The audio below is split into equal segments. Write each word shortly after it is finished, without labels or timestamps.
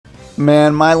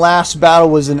Man, my last battle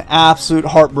was an absolute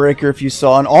heartbreaker if you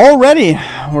saw. And already,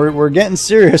 we're getting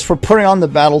serious. We're putting on the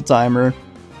battle timer.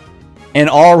 And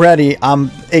already, I'm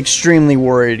extremely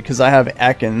worried because I have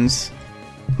Ekans,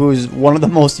 who's one of the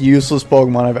most useless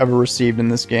Pokemon I've ever received in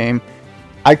this game.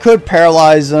 I could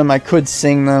paralyze them, I could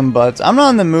sing them, but I'm not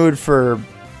in the mood for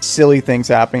silly things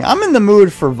happening. I'm in the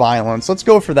mood for violence. Let's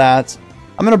go for that.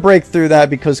 I'm going to break through that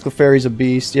because Clefairy's a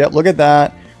beast. Yep, look at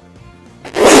that.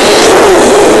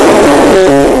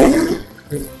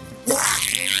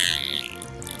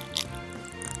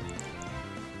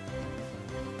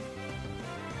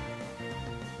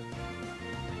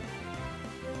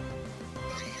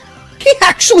 He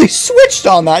actually switched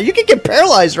on that. You can get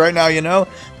paralyzed right now, you know?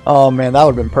 Oh, man, that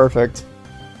would have been perfect.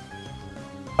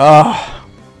 I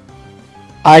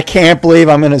can't believe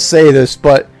I'm going to say this,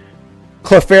 but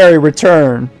Clefairy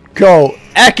return. Go.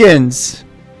 Ekans.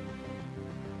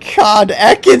 God,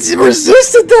 Ekans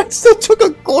resisted that. Still took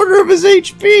a quarter of his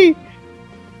HP.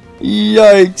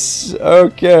 Yikes.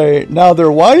 Okay. Now,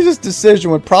 their wisest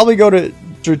decision would probably go to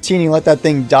Dratini and let that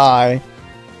thing die.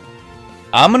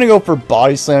 I'm going to go for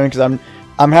Body Slam because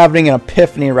I'm having an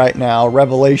epiphany right now.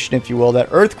 Revelation, if you will. That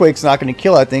Earthquake's not going to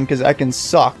kill that thing because Ekans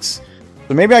sucks.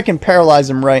 So maybe I can paralyze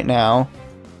him right now.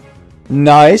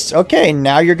 Nice. Okay,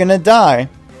 now you're going to die.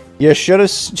 You should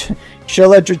have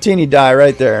let Dratini die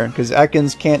right there. Because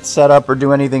Ekans can't set up or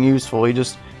do anything useful. He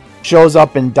just shows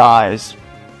up and dies.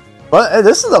 But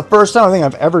this is the first time I think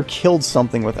I've ever killed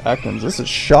something with Ekans. This is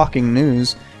shocking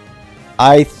news.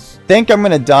 I think I'm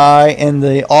going to die, and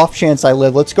the off chance I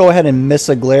live, let's go ahead and miss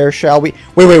a glare, shall we?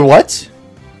 Wait, what?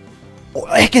 Oh,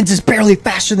 Ekans is barely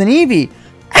faster than Eevee.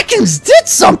 Ekans did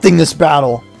something this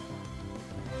battle.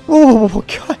 Oh,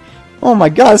 God. Oh, my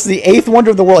God. This is the 8th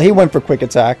wonder of the world. He went for quick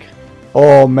attack.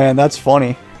 Oh, man, that's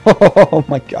funny. Oh,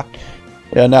 my God.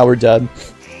 Yeah, now we're dead.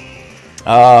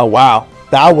 Wow.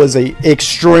 That was a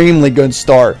extremely good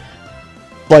start.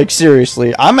 Like,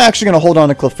 seriously. I'm actually going to hold on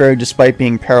to Clefairy despite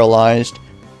being paralyzed.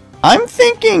 I'm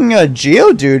thinking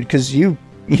Geodude, because you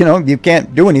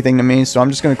can't do anything to me, so I'm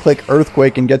just going to click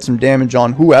Earthquake and get some damage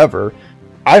on whoever.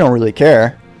 I don't really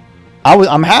care.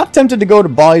 I'm half tempted to go to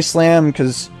Body Slam,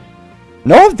 because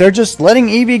no, they're just letting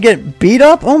Eevee get beat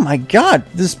up. Oh my God,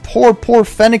 this poor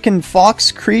Fennekin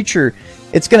Fox creature.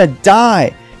 It's going to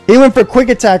die. He went for Quick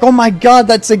Attack. Oh my God,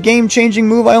 that's a game-changing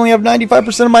move. I only have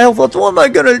 95% of my health left. What am I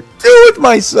going to do with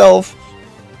myself?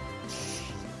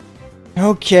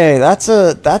 Okay, that's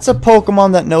a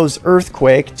Pokemon that knows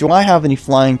Earthquake. Do I have any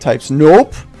flying types?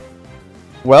 Nope.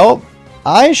 Well,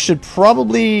 I should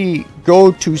probably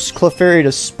go to Clefairy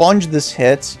to sponge this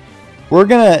hit. We're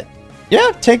gonna,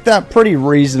 yeah, take that pretty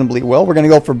reasonably well. We're gonna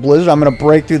go for Blizzard. I'm gonna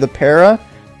break through the para.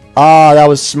 Ah, that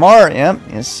was smart. Yep.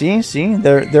 Yeah, see,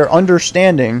 they're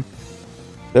understanding.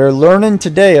 They're learning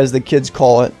today, as the kids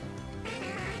call it.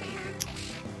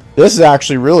 This is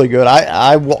actually really good.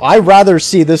 I'd rather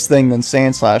see this thing than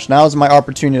Sand Slash. Now is my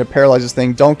opportunity to paralyze this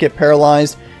thing. Don't get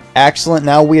paralyzed. Excellent.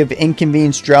 Now we have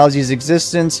inconvenienced Drowsy's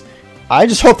existence. I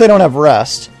just hope they don't have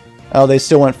rest. Oh, they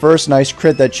still went first. Nice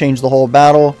crit that changed the whole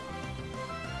battle.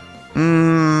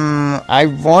 I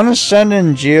want to send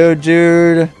in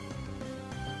Geodude.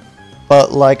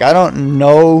 But, like, I don't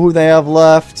know who they have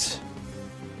left.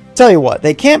 Tell you what,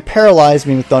 they can't paralyze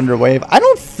me with Thunder Wave. I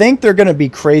don't think they're going to be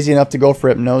crazy enough to go for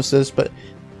Hypnosis, but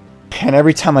man,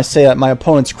 every time I say that, my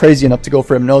opponent's crazy enough to go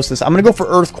for Hypnosis. I'm going to go for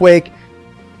Earthquake.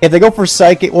 If they go for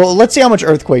Psychic, well, let's see how much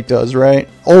Earthquake does, right?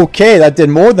 Okay, that did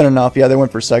more than enough. Yeah, they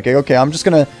went for Psychic. Okay, I'm just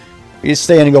going to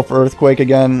stay in and go for Earthquake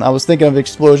again. I was thinking of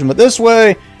Explosion, but this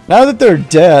way, now that they're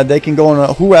dead, they can go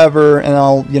into whoever, and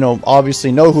I'll,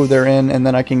 obviously know who they're in, and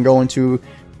then I can go into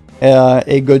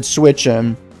a good switch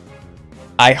in.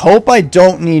 I hope I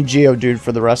don't need Geodude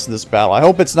for the rest of this battle. I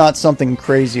hope it's not something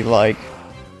crazy like,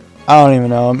 I don't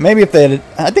even know. Maybe if they had,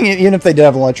 I think even if they did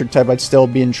have Electric type, I'd still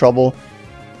be in trouble.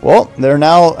 Well, they're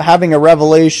now having a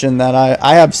revelation that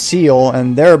I have Seal,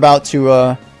 and they're about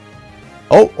to,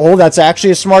 oh, that's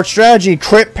actually a smart strategy.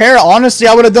 Crit pair. Honestly,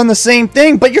 I would have done the same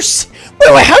thing, but you're,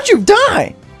 wait, how'd you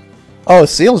die? Oh,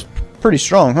 Seal's pretty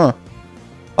strong, huh?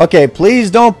 Okay,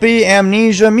 please don't be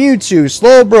Amnesia, Mewtwo,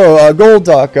 Slowbro,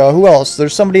 Golduck, who else?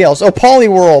 There's somebody else. Oh,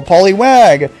 Poliwhirl,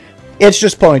 Poliwag. It's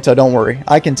just Ponyta, don't worry.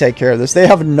 I can take care of this. They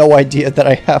have no idea that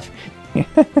I have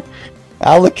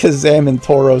Alakazam and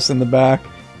Tauros in the back.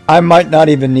 I might not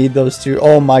even need those two.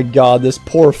 Oh my God, this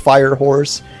poor Fire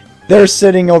Horse. They're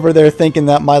sitting over there thinking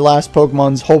that my last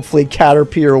Pokemon's hopefully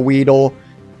Caterpie or Weedle.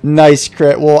 Nice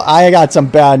crit. Well, I got some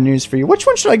bad news for you. Which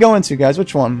one should I go into, guys?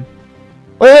 Which one?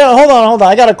 Wait, hold on.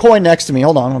 I got a coin next to me.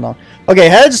 Hold on. Okay,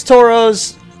 heads,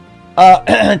 Tauros.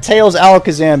 Tails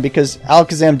Alakazam, because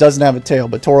Alakazam doesn't have a tail,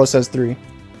 but Tauros has 3.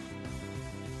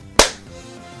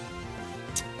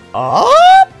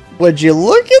 Ah, would you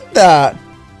look at that?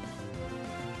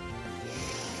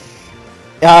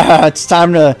 It's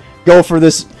time to go for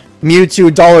this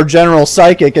Mewtwo Dollar General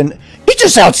Psychic, and he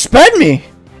just outsped me!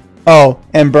 Oh,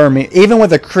 and burn me. Even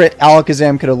with a crit,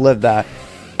 Alakazam could have lived that.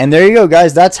 And there you go,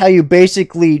 guys. That's how you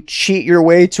basically cheat your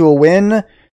way to a win.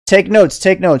 Take notes,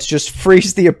 take notes. Just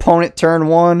freeze the opponent turn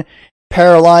 1,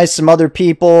 paralyze some other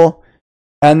people,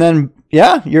 and then,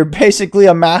 yeah, you're basically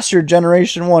a master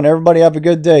Generation 1. Everybody have a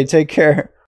good day. Take care.